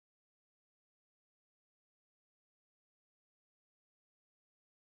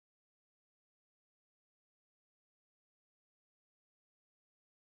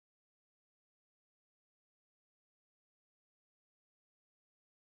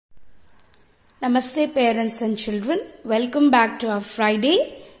Namaste parents and children. Welcome back to our Friday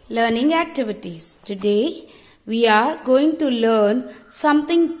learning activities. Today we are going to learn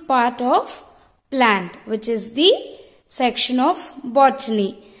something part of plant, which is the section of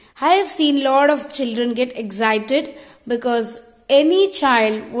botany. I have seen lot of children get excited because any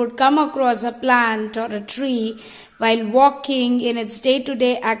child would come across a plant or a tree while walking in its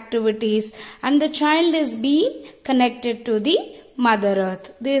day-to-day activities, and the child is being connected to the Mother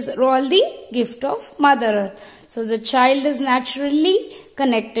Earth. These are all the gift of Mother Earth. So the child is naturally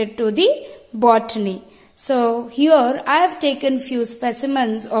connected to the botany. So here I have taken few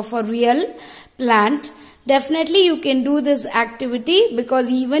specimens of a real plant. Definitely you can do this activity because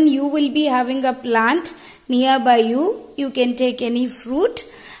even you will be having a plant nearby you. You can take any fruit.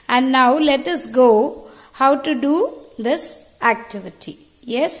 And now let us go how to do this activity.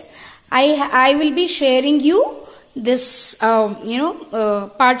 Yes, I will be sharing you this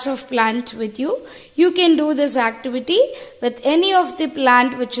parts of plant with you. You can do this activity with any of the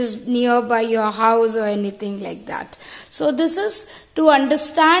plant which is nearby your house or anything like that. So this is to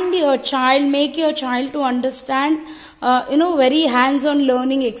understand your child, make your child to understand very hands-on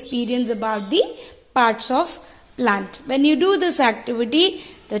learning experience about the parts of plant. When you do this activity,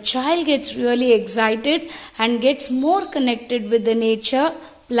 the child gets really excited and gets more connected with the nature,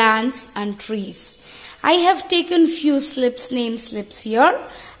 plants and trees. I have taken few name slips here,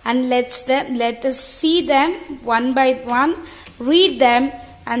 and let us see them one by one, read them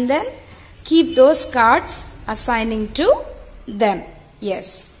and then keep those cards assigning to them.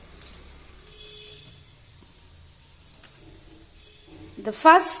 Yes. The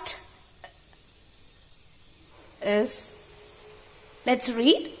first is, let's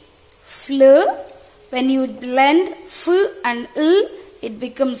read. Fl. When you blend f and l, it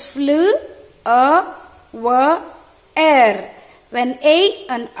becomes fl, a, w, air. When a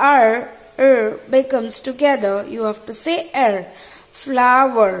and r becomes together, you have to say er.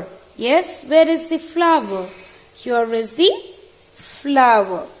 Flower. Yes, where is the flower? Here is the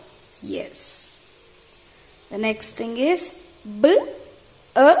flower. Yes. The next thing is b,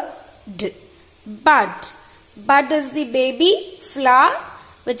 a, d. Bud. Bud is the baby flower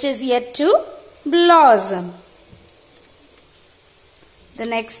which is yet to blossom. The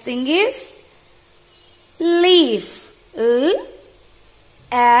next thing is leaf. L,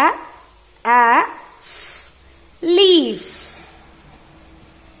 a, f. Leaf.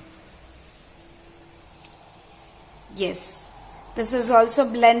 Yes. This is also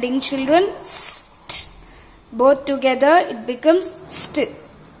blending, children. St. Both together it becomes st.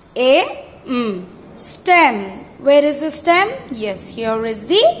 A, stem. Where is the stem? Yes, here is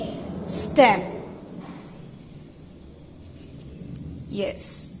the stem.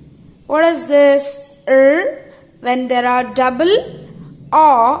 Yes. What is this? When there are double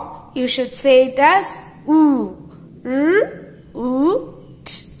or, you should say it as oo.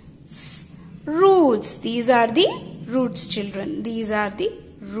 T, s. Roots. These are the roots, children. These are the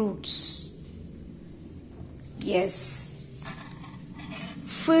roots. Yes.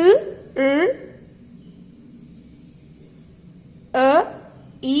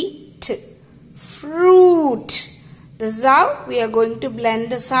 Eat. Fruit. This is how we are going to blend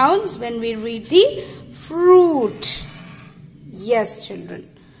the sounds when we read the fruit. Yes, children.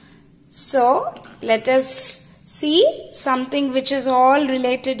 So, let us see something which is all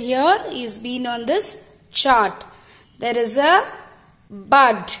related here is been on this chart. There is a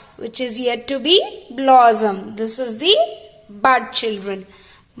bud which is yet to be blossom. This is the bud, children.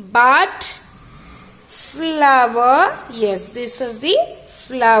 Bud, flower. Yes, this is the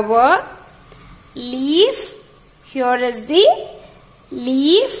flower. Leaf. Here is the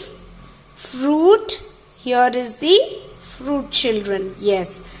leaf. Fruit. Here is the fruit, children.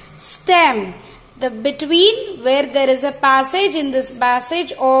 Yes. Stem. The between where there is a passage, in this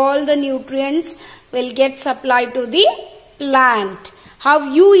passage all the nutrients will get supplied to the plant. How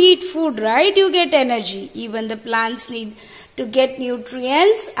you eat food, right? You get energy. Even the plants need to get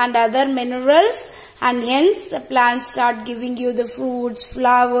nutrients and other minerals, and hence the plants start giving you the fruits,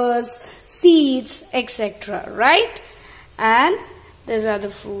 flowers, seeds, etc. Right? And these are the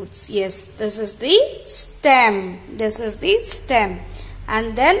fruits. Yes, this is the stem. This is the stem.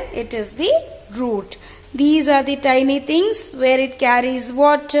 And then it is the root. These are the tiny things where it carries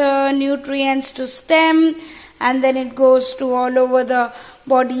water, nutrients to stem, and then it goes to all over the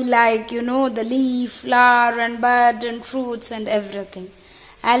body like, the leaf, flower and bud and fruits and everything.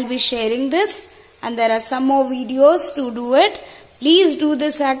 I'll be sharing this, and there are some more videos to do it. Please do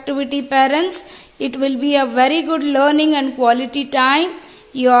this activity, parents. It will be a very good learning and quality time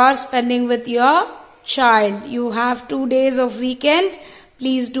you are spending with your child. You have 2 days of weekend.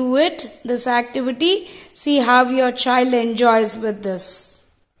 Please do it, this activity. See how your child enjoys with this.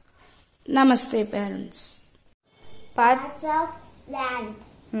 Namaste, parents. Parts of plant.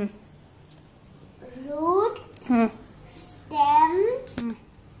 Root, stem,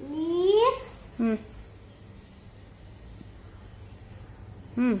 leaves,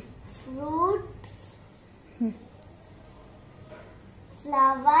 fruits,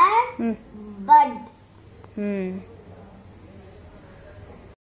 flower, bud.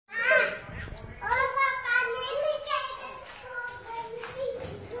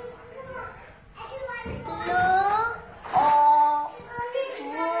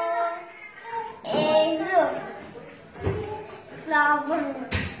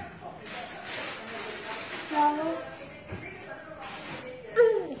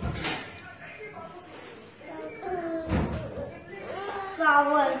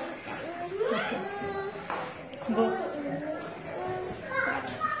 Flower. Go.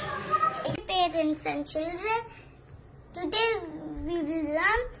 Parents and children, today we will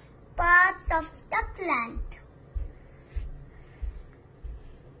learn parts of the plant.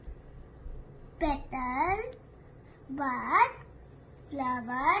 Petal, bud,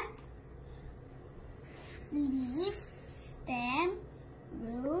 flower, leaf, stem,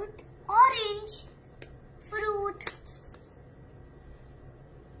 root, orange, fruit.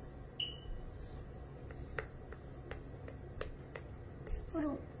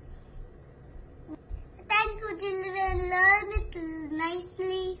 Fruit. Thank you, children. Learn it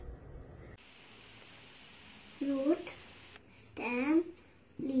nicely. Root, stem,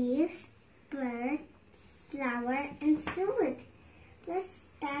 leaves, bud, flower and fruit. Let's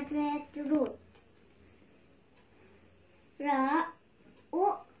start with root. Ra,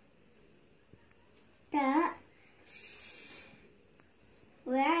 o, ta.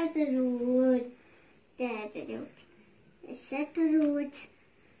 Where is the root? There's the root. Let's set the root.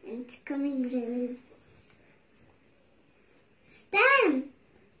 It's coming really. Stem.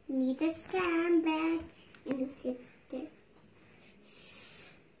 Need a stem back and get there.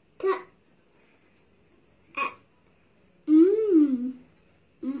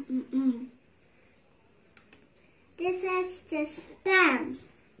 This is the stem.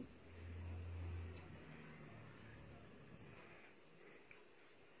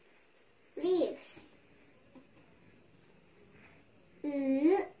 Leaves.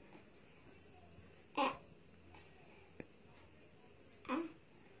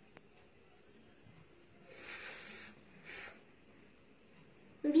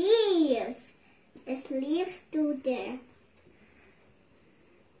 Leaves. There's leaves too there.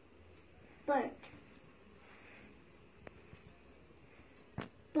 Bird.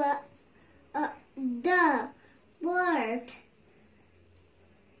 The bird.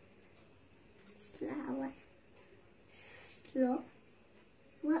 Flower. Slow.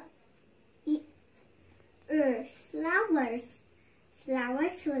 Flowers.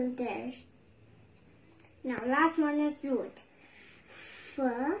 Flowers will there. Now last one is root.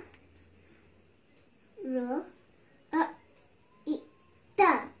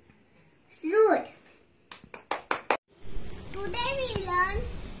 Root. Today we learn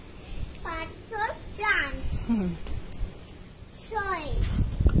parts of plants. Soil.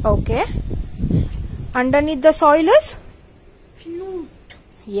 Okay. Underneath the soil is? Root.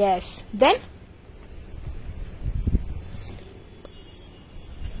 Yes. Then?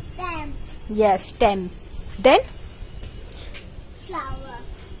 Stem. Yes, stem. Then?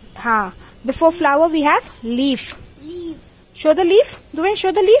 Flower. Before flower we have leaf. Leaf. Show the leaf. Dwayne,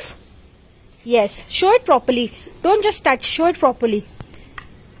 show the leaf. Yes. Show it properly. Don't just touch. Show it properly.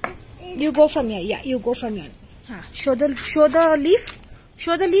 You go from here. Yeah, you go from here. Show the leaf. Show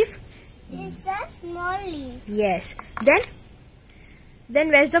the leaf. It's a small leaf. Yes. Then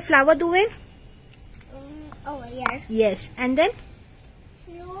where's the flower, Dwayne? Over here. Yes. And then?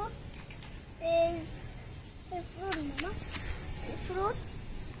 Fruit is fruit.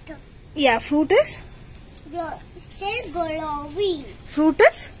 Yeah, fruit is? Still growing. Fruit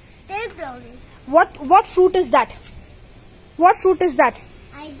is? Still growing. What fruit is that? What fruit is that?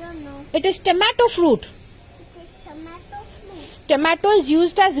 I don't know. It is tomato fruit. It is tomato fruit. Tomato is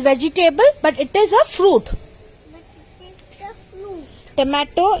used as vegetable, but it is a fruit. But it is the fruit.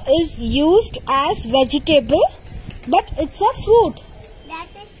 Tomato is used as vegetable, but it's a fruit. That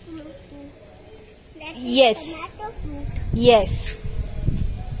is fruit too. That is Yes. tomato fruit. Yes.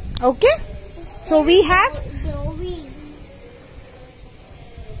 Okay. So we have